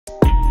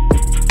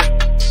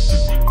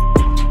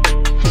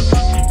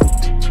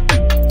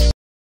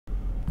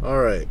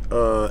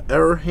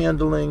error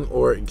handling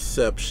or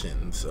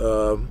exceptions.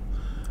 I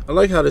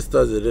like how this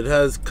does it. It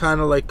has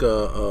kind of like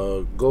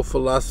a Go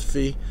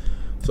philosophy.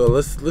 So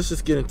let's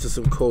just get into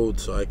some code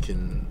so I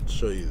can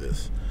show you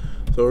this.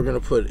 So we're gonna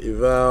put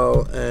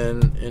eval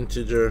and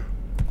integer,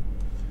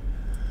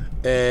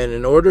 and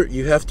in order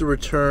you have to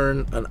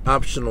return an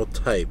optional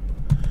type.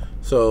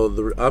 So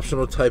the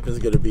optional type is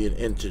going to be an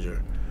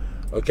integer.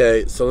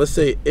 Okay, so let's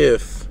say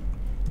if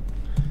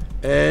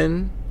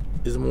n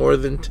is more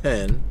than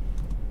 10,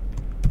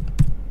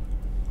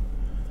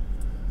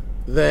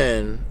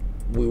 then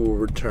we will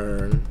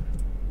return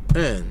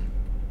n.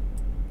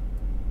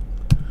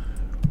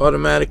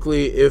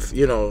 Automatically, if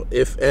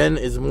n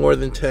is more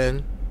than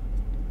 10,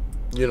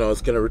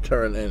 it's going to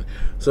return n.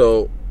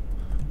 So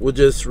we'll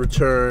just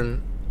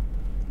return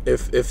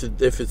if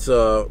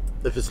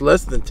it's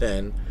less than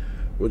 10,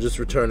 we'll just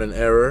return an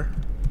error.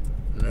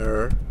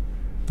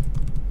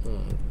 Oh,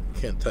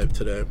 can't type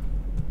today.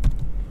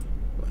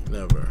 Like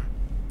never.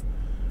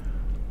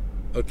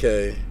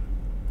 Okay.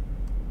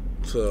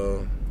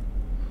 So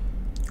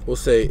we'll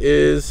say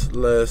is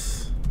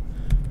less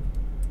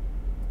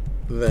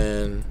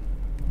than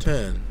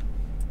 10.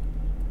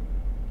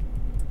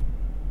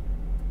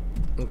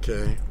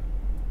 Okay.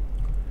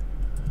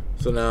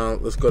 So now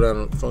let's go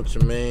down to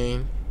function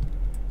main.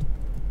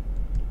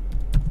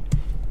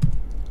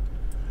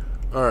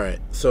 Alright,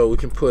 so we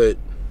can put,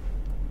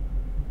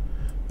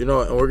 and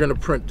we're gonna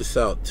print this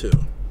out too.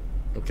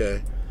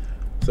 Okay.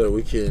 So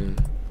we can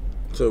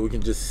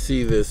just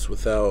see this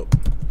without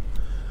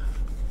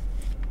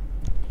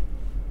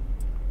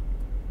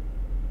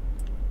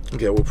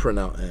we'll print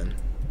out n.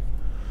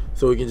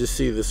 So we can just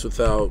see this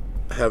without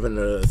having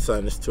to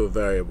assign this to a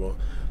variable.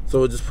 So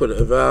we'll just put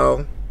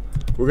eval.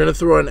 We're gonna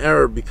throw an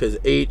error because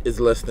 8 is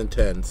less than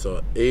 10.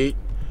 So 8,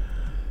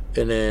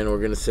 and then we're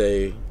gonna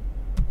say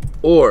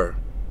or.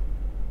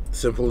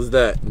 Simple as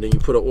that. And then you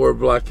put an or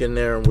block in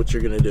there and what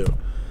you're gonna do.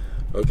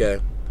 Okay.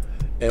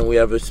 And we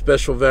have a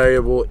special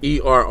variable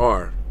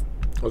ERR.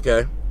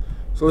 Okay.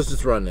 So let's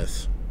just run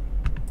this.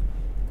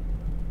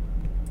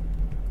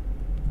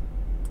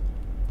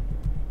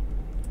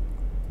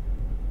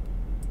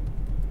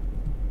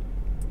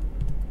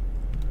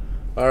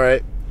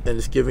 Alright, and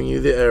it's giving you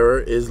the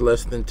error is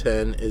less than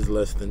 10 is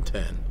less than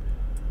 10.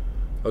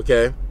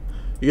 Okay.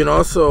 You can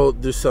also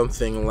do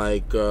something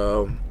like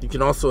you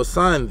can also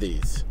assign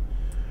these.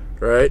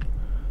 Right?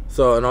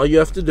 So, and all you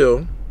have to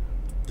do,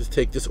 just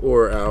take this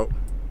or out,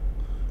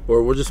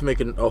 or we're just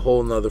making a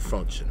whole nother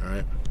function,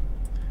 right?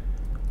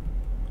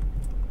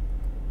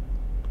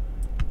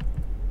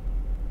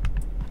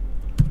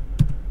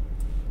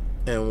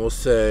 And we'll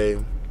say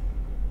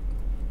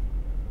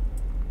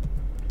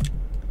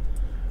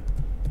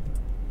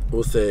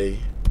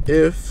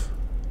if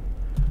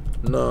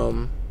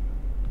num,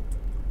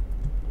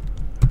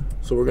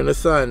 so we're gonna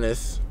assign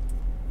this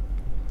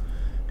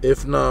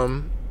if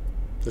num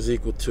is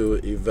equal to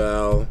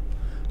eval,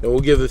 and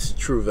we'll give this a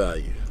true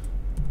value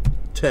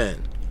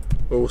 10,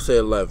 or we'll say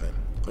 11.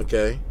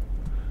 Okay,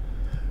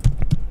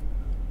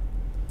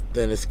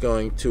 then it's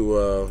going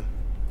to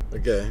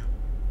okay,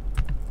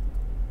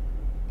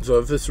 so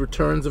if this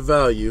returns a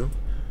value,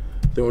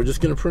 then we're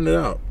just going to print it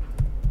out.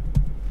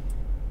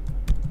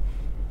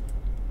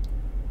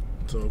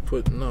 So we'll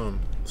put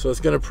num, so it's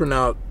going to print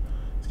out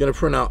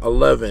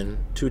 11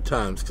 two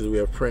times because we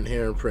have print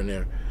here and print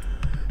here,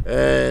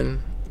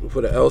 and we'll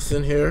put an else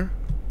in here,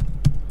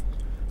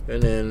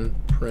 and then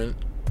print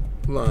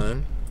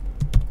line,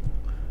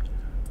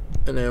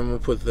 and then we'll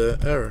put the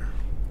error.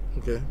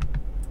 Okay.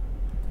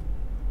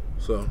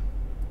 So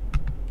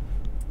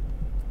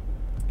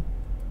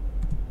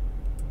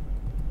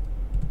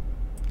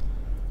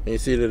and you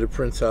see that it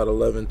prints out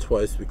 11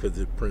 twice because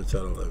it prints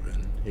out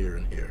 11 here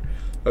and here.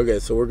 Okay,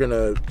 so we're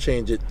gonna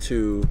change it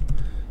to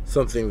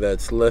something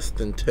that's less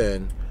than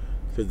 10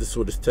 because this is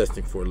what it's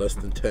testing for, less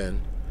than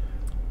 10.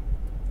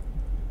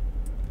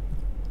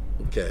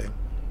 Okay,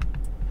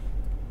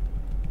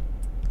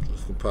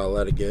 let's compile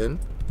that again,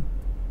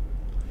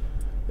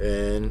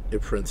 and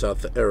it prints out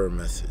the error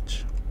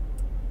message.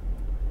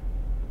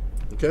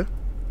 Okay.